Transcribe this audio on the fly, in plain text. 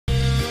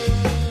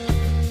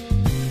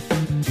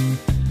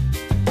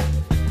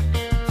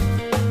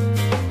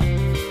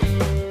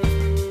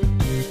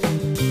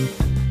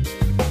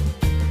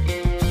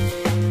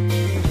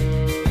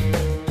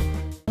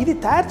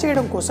తయారు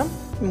చేయడం కోసం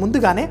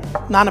ముందుగానే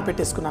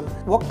నానబెట్టేసుకున్నాను.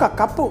 1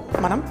 కప్పు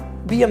మనం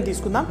బియ్యం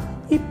తీసుకుందాం.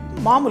 ఈ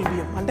మామూలు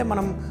బియ్యం అంటే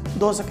మనం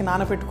దోసకి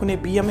నానబెట్టుకునే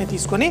బియ్యమే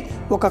తీసుకొని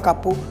 1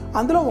 కప్పు,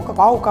 అందులో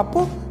 1/4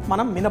 కప్పు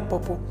మనం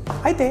మినప్పప్పు.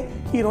 అయితే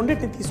ఈ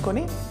రెండింటిని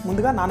తీసుకొని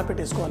ముందుగా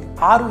నానబెట్టేసుకోవాలి.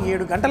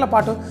 6-7 గంటల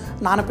పాటు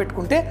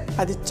నానబెట్టుకుంటే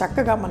అది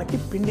చక్కగా మనకి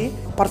పిండి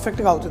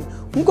పర్ఫెక్ట్గా అవుతుంది.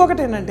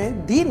 ఇంకొకటి ఏంటంటే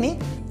దీన్ని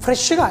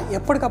ఫ్రెష్గా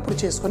ఎప్పటికప్పుడు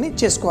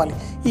చేసుకోవాలి.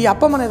 ఈ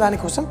అప్పం అనే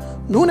దానికోసం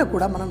నూనె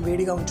కూడా మనం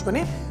వేడిగా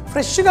ఉంచుకొని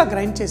ఫ్రెష్గా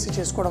గ్రైండ్ చేసి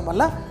చేసుకోవడం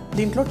వల్ల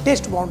దీంట్లో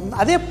టేస్ట్ బాగుంటుంది.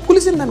 అదే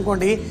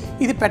పులిసిందనుకోండి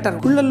ఇది పెట్టరు.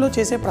 గుళ్ళల్లో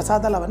చేసే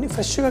ప్రసాదాలు అవన్నీ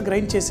ఫ్రెష్గా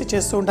గ్రైండ్ చేసి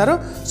చేస్తూ ఉంటారు.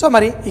 సో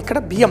మరి ఇక్కడ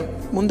బియ్యం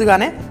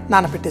ముందుగానే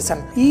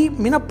నానబెట్టేశాను. ఈ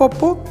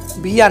మినప్పప్పు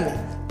బియ్యాన్ని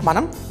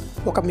మనం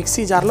ఒక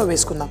మిక్సీ జార్లో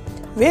వేసుకుందాం.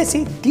 వేసి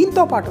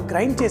దీంతో పాటు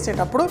గ్రైండ్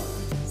చేసేటప్పుడు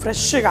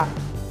ఫ్రెష్గా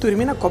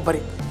తురిమిన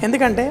కొబ్బరి,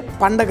 ఎందుకంటే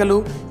పండగలు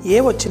ఏ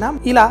వచ్చినా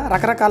ఇలా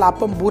రకరకాల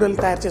అప్పం బూరెలు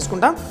తయారు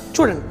చేసుకుంటాం.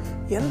 చూడండి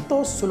ఎంతో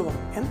సులభం,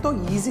 ఎంతో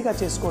ఈజీగా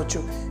చేసుకోవచ్చు.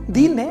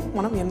 దీన్నే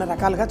మనం ఎన్ని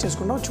రకాలుగా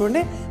చేసుకుంటాం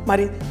చూడండి.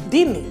 మరి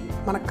దీన్ని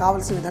మనకు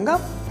కావాల్సిన విధంగా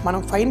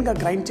మనం ఫైన్గా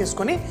గ్రైండ్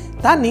చేసుకొని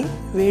దాన్ని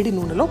వేడి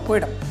నూనెలో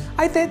పోయడం.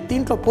 అయితే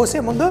దీంట్లో పోసే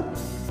ముందు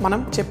మనం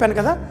చెప్పాను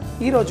కదా,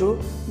 ఈరోజు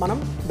మనం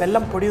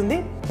బెల్లం పొడి ఉంది,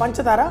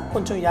 పంచదార,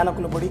 కొంచెం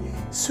యాలకుల పొడి.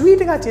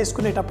 స్వీట్గా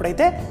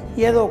చేసుకునేటప్పుడైతే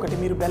ఏదో ఒకటి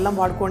మీరు బెల్లం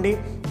వాడుకోండి,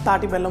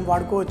 తాటి బెల్లం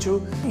వాడుకోవచ్చు.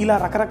 ఇలా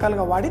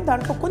రకరకాలుగా వాడి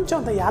దాంట్లో కొంచెం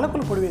అంత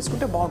యాలకుల పొడి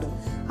వేసుకుంటే బాగుంటుంది.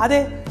 అదే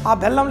ఆ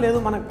బెల్లం లేదు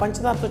మనకు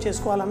పంచదారతో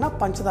చేసుకోవాలన్నా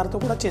పంచదారతో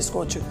కూడా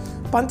చేసుకోవచ్చు.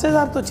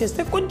 పంచదారతో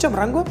చేస్తే కొంచెం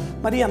రంగు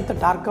మరి అంత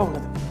డార్క్గా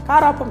ఉండదు.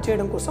 కారాపం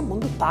చేయడం కోసం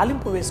ముందు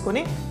తాలింపు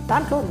వేసుకొని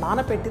దాంట్లో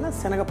నానబెట్టిన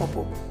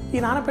శనగపప్పు, ఈ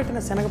నానబెట్టిన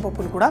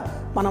శనగపప్పును కూడా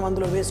మనం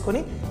అందులో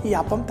వేసుకొని ఈ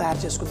అప్పం తయారు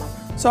చేసుకుందాం.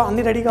 సో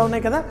అన్నీ రెడీగా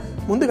ఉన్నాయి కదా,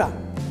 ముందుగా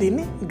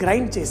దీన్ని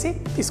గ్రైండ్ చేసి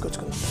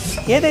తీసుకొచ్చుకుందాం.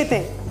 ఏదైతే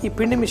ఈ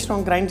పిండి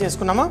మిశ్రమం గ్రైండ్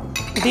చేసుకున్నామో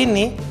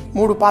దీన్ని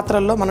 3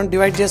 పాత్రల్లో మనం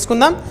డివైడ్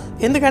చేసుకుందాం.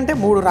 ఎందుకంటే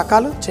 3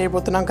 రకాలు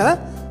చేయబోతున్నాం కదా.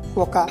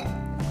 1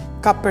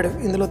 కప్పెడు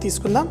ఇందులో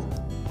తీసుకుందాం,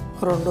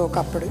 2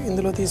 కప్పెడు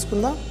ఇందులో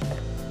తీసుకుందాం,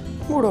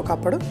 3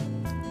 కప్పెడు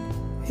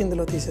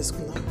ఇందులో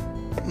తీసేసుకుందాం.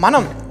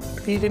 మనం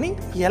వీటిని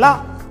ఎలా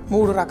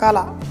 3 రకాల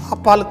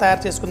అప్పాలు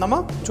తయారు చేసుకుందామో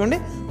చూడండి.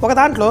 ఒక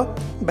దాంట్లో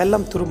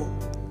బెల్లం తురుము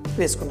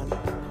వేసుకున్నాను,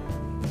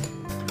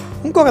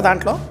 ఇంకొక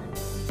దాంట్లో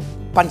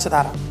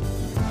పంచదార.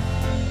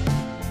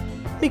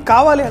 మీకు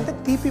కావాలి అంటే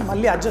తీపి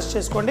మళ్ళీ అడ్జస్ట్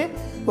చేసుకోండి,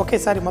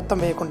 ఒకేసారి మొత్తం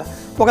వేయకుండా.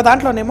 ఒక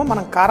దాంట్లోనేమో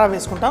మనం కారా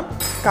వేసుకుంటాం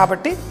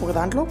కాబట్టి ఒక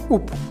దాంట్లో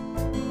ఉప్పు.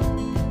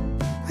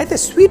 అయితే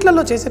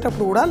స్వీట్లలో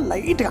చేసేటప్పుడు కూడా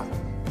లైట్గా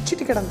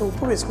చిటికెడంత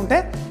ఉప్పు వేసుకుంటే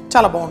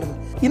చాలా బాగుంటుంది.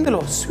 ఇందులో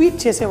స్వీట్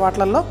చేసే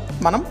వాటిల్లో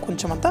మనం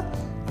కొంచెం అంత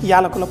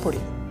యాలకుల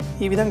పొడి,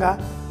 ఈ విధంగా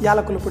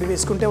యాలకుల పొడి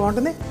వేసుకుంటే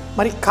బాగుంటుంది.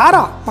 మరి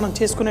కారా మనం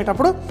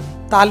చేసుకునేటప్పుడు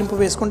తాలింపు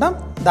వేసుకుంటాం.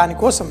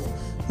 దానికోసం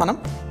మనం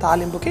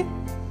తాలింపుకి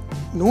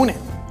నూనె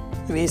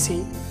వేసి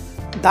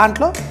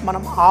దాంట్లో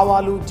మనం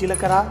ఆవాలు,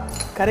 జీలకర్ర,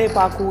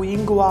 కరేపాకు,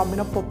 ఇంగువ,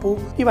 మినప్పప్పు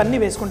ఇవన్నీ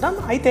వేసుకుంటాం.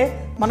 అయితే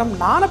మనం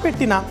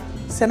నానబెట్టిన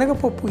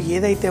శనగపప్పు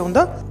ఏదైతే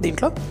ఉందో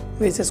దీంట్లో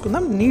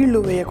వేసేసుకుందాం. నీళ్లు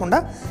వేయకుండా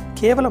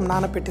కేవలం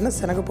నానబెట్టిన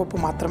శనగపప్పు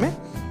మాత్రమే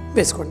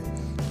వేసుకోండి.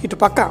 ఇటు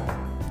పక్క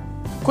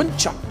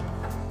కొంచెం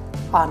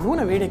ఆ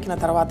నూనె వేడెక్కిన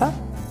తర్వాత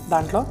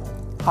దాంట్లో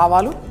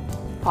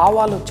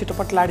ఆవాలు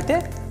చిటపట్లాడితే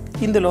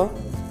ఇందులో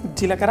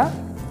జీలకర్ర,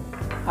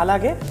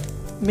 అలాగే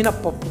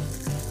మినప్పప్పు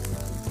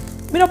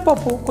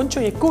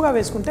కొంచెం ఎక్కువగా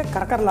వేసుకుంటే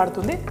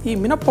కరకరలాడుతుంది. ఈ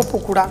మినప్పప్పు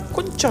కూడా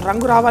కొంచెం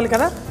రంగు రావాలి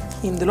కదా.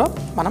 ఇందులో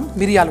మనం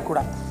మిరియాలు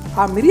కూడా,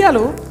 ఆ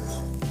మిరియాలు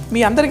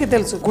మీ అందరికీ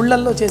తెలుసు,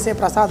 గుళ్ళల్లో చేసే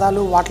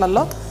ప్రసాదాలు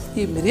వాటిల్లో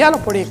ఈ మిరియాల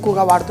పొడి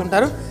ఎక్కువగా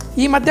వాడుతుంటారు.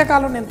 ఈ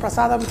మధ్యకాలం నేను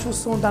ప్రసాదం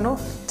చూస్తూ ఉంటాను,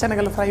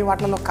 శనగల ఫ్రై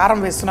వాటిల్లో కారం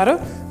వేస్తున్నారు.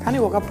 కానీ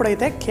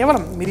ఒకప్పుడైతే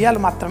కేవలం మిరియాలు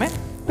మాత్రమే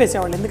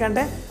వేసేవాళ్ళు,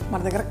 ఎందుకంటే మన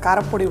దగ్గర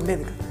కారపొడి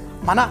ఉండేది.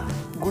 మన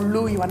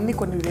గుళ్ళు ఇవన్నీ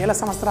కొన్ని వేల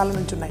సంవత్సరాల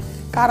నుంచి ఉన్నాయి.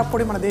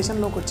 కారపొడి మన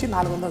దేశంలోకి వచ్చి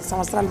 400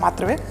 సంవత్సరాలు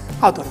మాత్రమే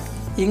అవుతుంది.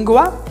 ఇంగువ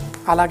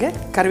అలాగే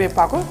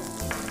కరివేపాకు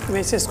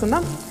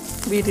వేసేసుకుందాం.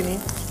 వీటిని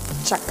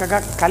చక్కగా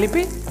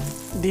కలిపి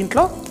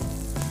దీంట్లో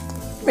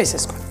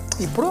వేసేసుకోండి.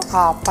 ఇప్పుడు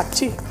ఆ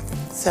పచ్చి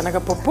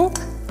శనగపప్పు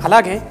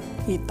అలాగే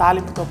ఈ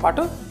తాలింపుతో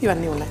పాటు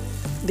ఇవన్నీ ఉన్నాయి,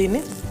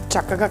 దీన్ని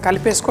చక్కగా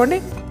కలిపేసుకోండి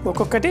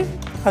ఒక్కొక్కటి.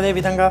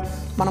 అదేవిధంగా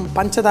మనం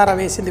పంచదార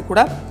వేసింది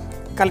కూడా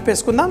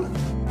కలిపేసుకుందాం.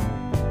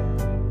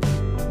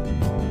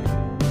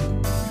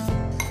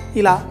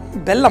 ఇలా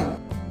బెల్లం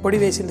పొడి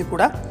వేసింది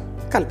కూడా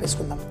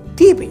కలిపేసుకుందాం.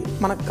 తీపి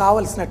మనకు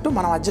కావలసినట్టు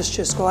మనం అడ్జస్ట్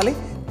చేసుకోవాలి.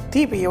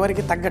 తీపి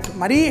ఎవరికి తగ్గట్టు,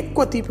 మరీ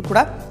ఎక్కువ తీపి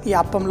కూడా ఈ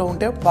అప్పంలో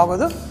ఉంటే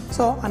బాగోదు.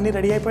 సో అన్నీ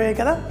రెడీ అయిపోయాయి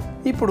కదా.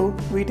 ఇప్పుడు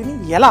వీటిని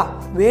ఎలా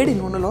వేడి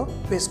నూనెలో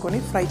వేసుకొని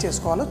ఫ్రై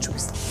చేసుకోవాలో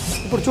చూపిస్తాం.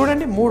 ఇప్పుడు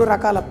చూడండి 3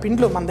 రకాల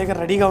పిండ్లు మన దగ్గర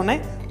రెడీగా ఉన్నాయి.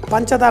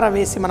 పంచదార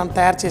వేసి మనం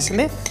తయారు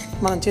చేసింది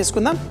మనం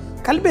చేసుకుందాం.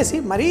 కలిపేసి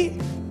మరీ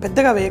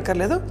పెద్దగా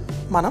వేయక్కర్లేదు.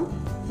 మనం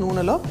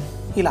నూనెలో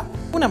ఇలా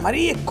నూనె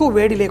మరీ ఎక్కువ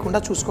వేడి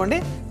లేకుండా చూసుకోండి.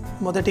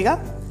 మొదటిగా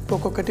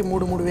ఒక్కొక్కటి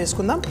 3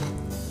 వేసుకుందాం.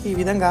 ఈ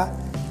విధంగా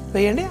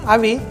వేయండి.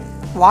 అవి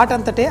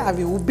వాటంతటే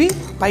అవి ఉబ్బి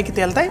పైకి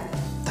తేలుతాయి.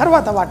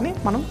 తర్వాత వాటిని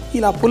మనం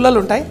ఇలా పుల్లలు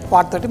ఉంటాయి,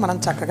 వాటితోటి మనం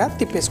చక్కగా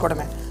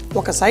తిప్పేసుకోవడమే.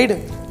 ఒక సైడ్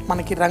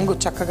మనకి రంగు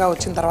చక్కగా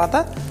వచ్చిన తర్వాత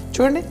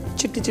చూడండి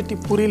చిట్టి చిట్టి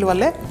పూరీల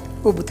వల్లే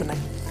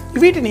ఉబ్బుతున్నాయి.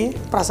 వీటిని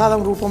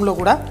ప్రసాదం రూపంలో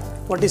కూడా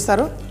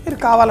వడ్డిస్తారు. మీరు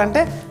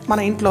కావాలంటే మన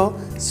ఇంట్లో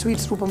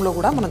స్వీట్స్ రూపంలో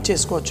కూడా మనం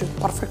చేసుకోవచ్చు.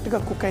 పర్ఫెక్ట్గా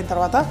కుక్ అయిన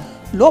తర్వాత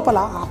లోపల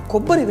ఆ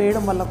కొబ్బరి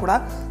వేయడం వల్ల కూడా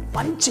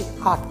మంచి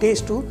ఆ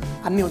టేస్టు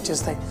అన్నీ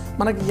వచ్చేస్తాయి.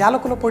 మనకి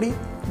యాలకుల పొడి,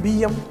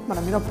 బియ్యం, మన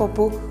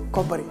మినపప్పు,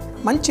 కొబ్బరి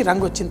మంచి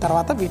రంగు వచ్చిన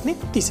తర్వాత వీటిని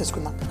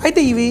తీసేసుకుందాం.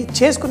 అయితే ఇవి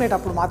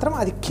చేసుకునేటప్పుడు మాత్రం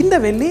అది కింద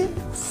వెళ్ళి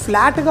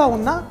ఫ్లాట్గా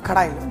ఉన్న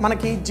కడాయిలు,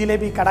 మనకి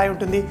జిలేబీ కడాయి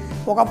ఉంటుంది.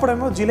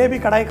 ఒకప్పుడేమో జిలేబీ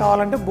కడాయి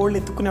కావాలంటే బోల్డ్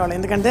ఎత్తుకునేవాళ్ళు,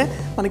 ఎందుకంటే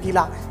మనకి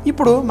ఇలా.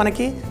 ఇప్పుడు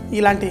మనకి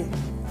ఇలాంటి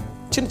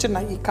చిన్న చిన్న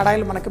ఈ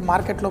కడాయిలు మనకి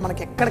మార్కెట్లో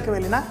మనకి ఎక్కడికి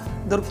వెళ్ళినా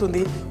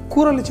దొరుకుతుంది.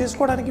 కూరలు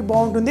చేసుకోవడానికి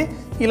బాగుంటుంది,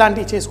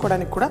 ఇలాంటివి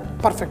చేసుకోవడానికి కూడా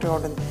పర్ఫెక్ట్గా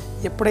ఉంటుంది.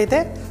 ఎప్పుడైతే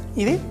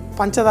ఇది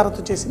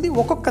పంచదారతో చేసింది,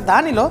 ఒక్కొక్క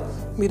దానిలో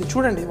మీరు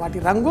చూడండి వాటి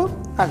రంగు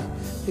అవి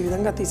ఈ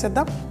విధంగా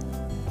తీసేద్దాం.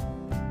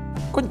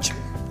 కొంచెం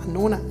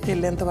నూనె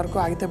వెళ్ళేంత వరకు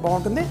ఆగితే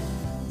బాగుంటుంది.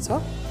 So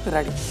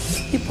ready.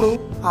 ఇప్పుడు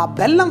ఆ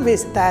బెల్లం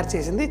వేసి తయారు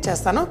చేసింది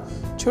చేస్తాను.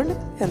 చూడండి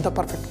ఎంత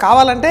పర్ఫెక్ట్.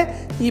 కావాలంటే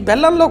ఈ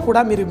బెల్లంలో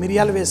కూడా మీరు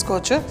మిరియాలు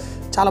వేసుకోవచ్చు,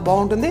 చాలా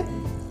బాగుంటుంది.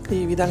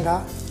 ఈ విధంగా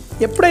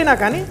ఎప్పుడైనా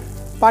కానీ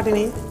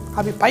వాటిని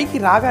అవి పైకి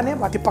రాగానే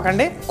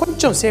తిప్పకండి,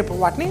 కొంచెం సేపు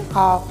వాటిని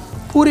ఆ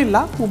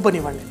పూరిల్లా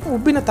ఉబ్బనివ్వండి.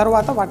 ఉబ్బిన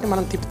తర్వాత వాటిని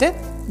మనం తిప్పితే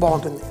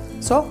బాగుంటుంది.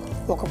 సో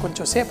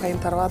కొంచెం సేపు అయిన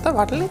తర్వాత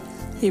వాటిని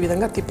ఈ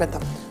విధంగా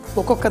తిప్పేద్దాం.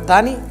 ఒక్కొక్క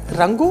దాని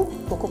రంగు,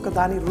 ఒక్కొక్క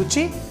దాని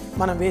రుచి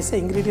మనం వేసే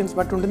ఇంగ్రీడియంట్స్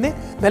బట్టి ఉంటుంది.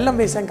 బెల్లం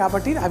వేసాం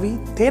కాబట్టి అవి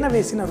తేనె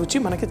వేసిన రుచి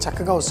మనకి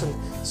చక్కగా వస్తుంది.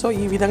 సో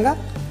ఈ విధంగా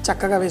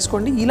చక్కగా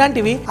వేసుకోండి.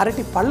 ఇలాంటివి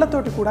అరటి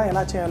పళ్ళతోటి కూడా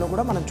ఎలా చేయాలో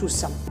కూడా మనం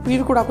చూసాం.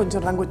 ఇవి కూడా కొంచెం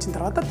రంగు వచ్చిన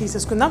తర్వాత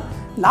తీసేసుకుందాం.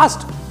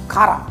 లాస్ట్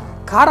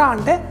కారా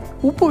అంటే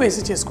ఉప్పు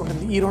వేసి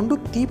చేసుకుంటుంది. ఈ రెండు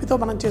తీపితో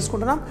మనం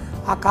చేసుకుంటున్నాం.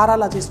 ఆ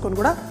కారాలా చేసుకొని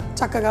కూడా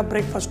చక్కగా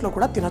బ్రేక్ఫాస్ట్లో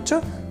కూడా తినొచ్చు,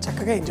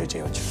 చక్కగా ఎంజాయ్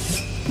చేయవచ్చు.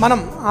 మనం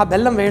ఆ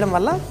బెల్లం వేయడం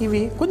వల్ల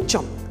ఇవి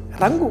కొంచెం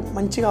రంగు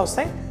మంచిగా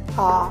వస్తాయి.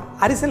 ఆ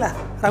అరిసెల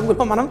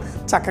రంగులో మనం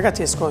చక్కగా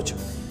చేసుకోవచ్చు.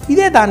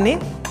 ఇదే దాన్ని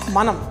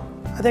మనం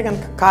అదే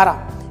కనుక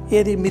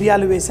ఏది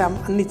మిరియాలు వేసాం,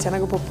 అన్ని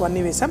శనగపప్పు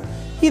అన్నీ వేసాం,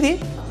 ఇది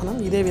మనం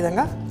ఇదే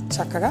విధంగా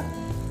చక్కగా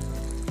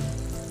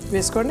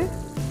వేసుకోండి.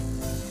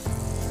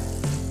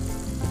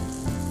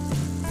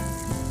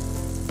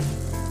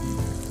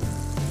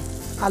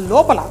 ఆ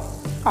లోపల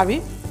అవి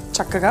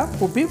చక్కగా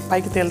ఉబ్బి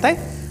పైకి తేలుతాయి.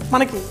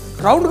 మనకి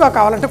రౌండ్గా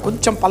కావాలంటే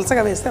కొంచెం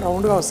పలసగా వేస్తే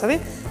రౌండ్గా వస్తుంది,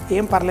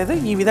 ఏం పర్లేదు.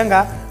 ఈ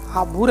విధంగా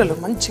ఆ బూరెలు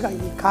మంచిగా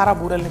ఈ కారా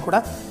బూరెల్ని కూడా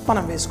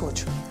మనం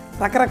వేసుకోవచ్చు.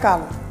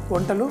 రకరకాల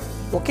వంటలు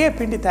ఒకే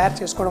పిండి తయారు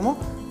చేసుకోవడము,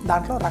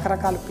 దాంట్లో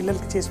రకరకాల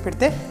పిల్లలకి చేసి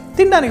పెడితే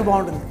తినడానికి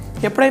బాగుంటుంది.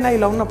 ఎప్పుడైనా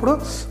ఇలా ఉన్నప్పుడు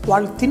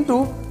వాళ్ళు తింటూ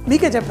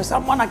మీకే చెప్పేస్తారు,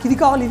 అమ్మా నాకు ఇది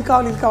కావాలి, ఇది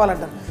కావాలి, ఇది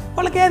కావాలంటారు.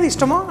 వాళ్ళకి ఏది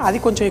ఇష్టమో అది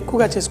కొంచెం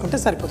ఎక్కువగా చేసుకుంటే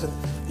సరిపోతుంది.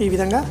 ఈ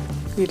విధంగా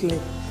వీటిని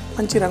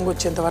మంచి రంగు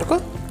వచ్చేంత వరకు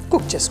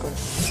కుక్ చేసుకోండి.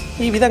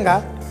 ఈ విధంగా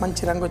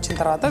మంచి రంగు వచ్చిన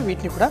తర్వాత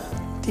వీటిని కూడా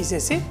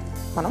తీసేసి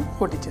మనం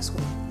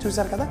వడ్డించేసుకుందాం.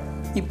 చూసారు కదా.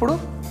 ఇప్పుడు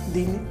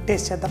దీన్ని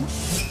టేస్ట్ చేద్దాం.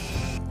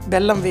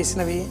 బెల్లం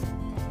వేసినవి,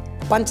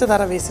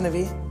 పంచదార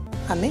వేసినవి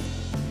అన్నీ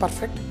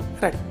పర్ఫెక్ట్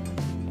రెడీ.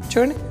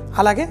 చూడండి.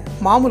 అలాగే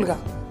మామూలుగా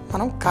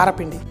మనం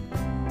కారపిండి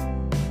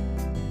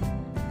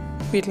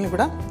వీటిని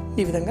కూడా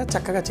ఈ విధంగా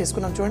చక్కగా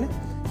చేసుకున్నాం. చూడండి,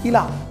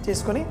 ఇలా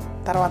చేసుకొని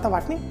తర్వాత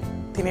వాటిని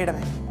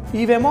తినేయడమే.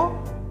 ఇవేమో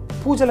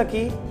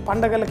పూజలకి,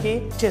 పండగలకి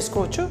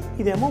చేసుకోవచ్చు.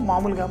 ఇదేమో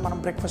మామూలుగా మనం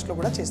బ్రేక్ఫాస్ట్లో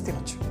కూడా చేసి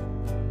తినొచ్చు.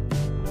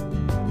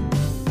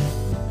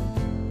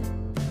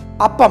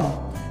 అప్పం.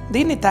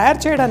 దీన్ని తయారు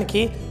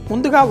చేయడానికి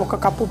ముందుగా 1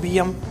 కప్పు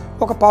బియ్యం,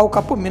 1 పావు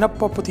కప్పు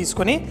మినప్పప్పు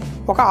తీసుకొని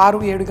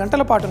 6-7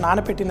 గంటల పాటు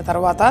నానబెట్టిన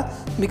తర్వాత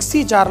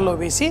మిక్సీ జార్లో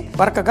వేసి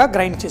బరకగా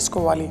గ్రైండ్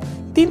చేసుకోవాలి.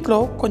 దీంట్లో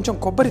కొంచెం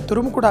కొబ్బరి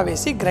తురుము కూడా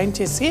వేసి గ్రైండ్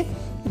చేసి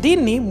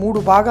దీన్ని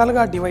 3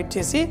 భాగాలుగా డివైడ్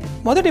చేసి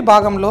మొదటి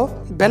భాగంలో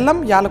బెల్లం,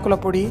 యాలకుల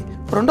పొడి,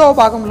 రెండవ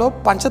భాగంలో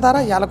పంచదార,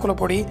 యాలకుల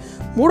పొడి,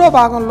 మూడో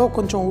భాగంలో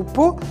కొంచెం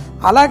ఉప్పు,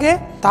 అలాగే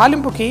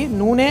తాలింపుకి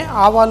నూనె,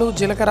 ఆవాలు,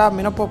 జీలకర్ర,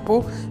 మినపప్పు,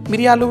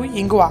 మిరియాలు,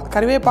 ఇంగువ,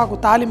 కరివేపాకు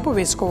తాలింపు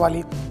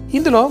వేసుకోవాలి.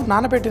 ఇందులో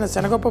నానబెట్టిన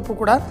శనగపప్పు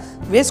కూడా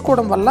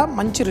వేసుకోవడం వల్ల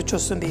మంచి రుచి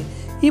వస్తుంది.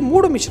 ఈ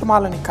 3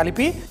 మిశ్రమాలని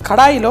కలిపి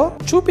కడాయిలో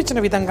చూపించిన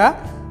విధంగా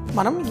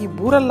మనం ఈ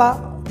బూరల్లా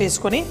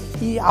వేసుకొని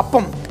ఈ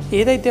అప్పం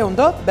ఏదైతే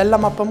ఉందో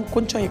బెల్లం అప్పం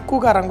కొంచెం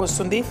ఎక్కువగా రంగు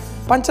వస్తుంది,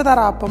 పంచదార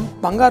అప్పం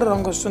బంగారు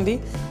రంగు వస్తుంది,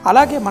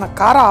 అలాగే మన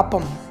కార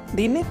అప్పం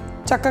దీన్ని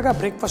చక్కగా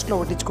బ్రేక్ఫాస్ట్లో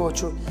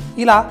వడ్డించుకోవచ్చు.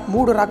 ఇలా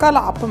 3 రకాల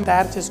అప్పం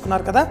తయారు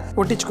చేసుకున్నారు కదా,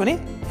 వడ్డించుకొని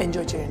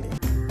ఎంజాయ్ చేయండి.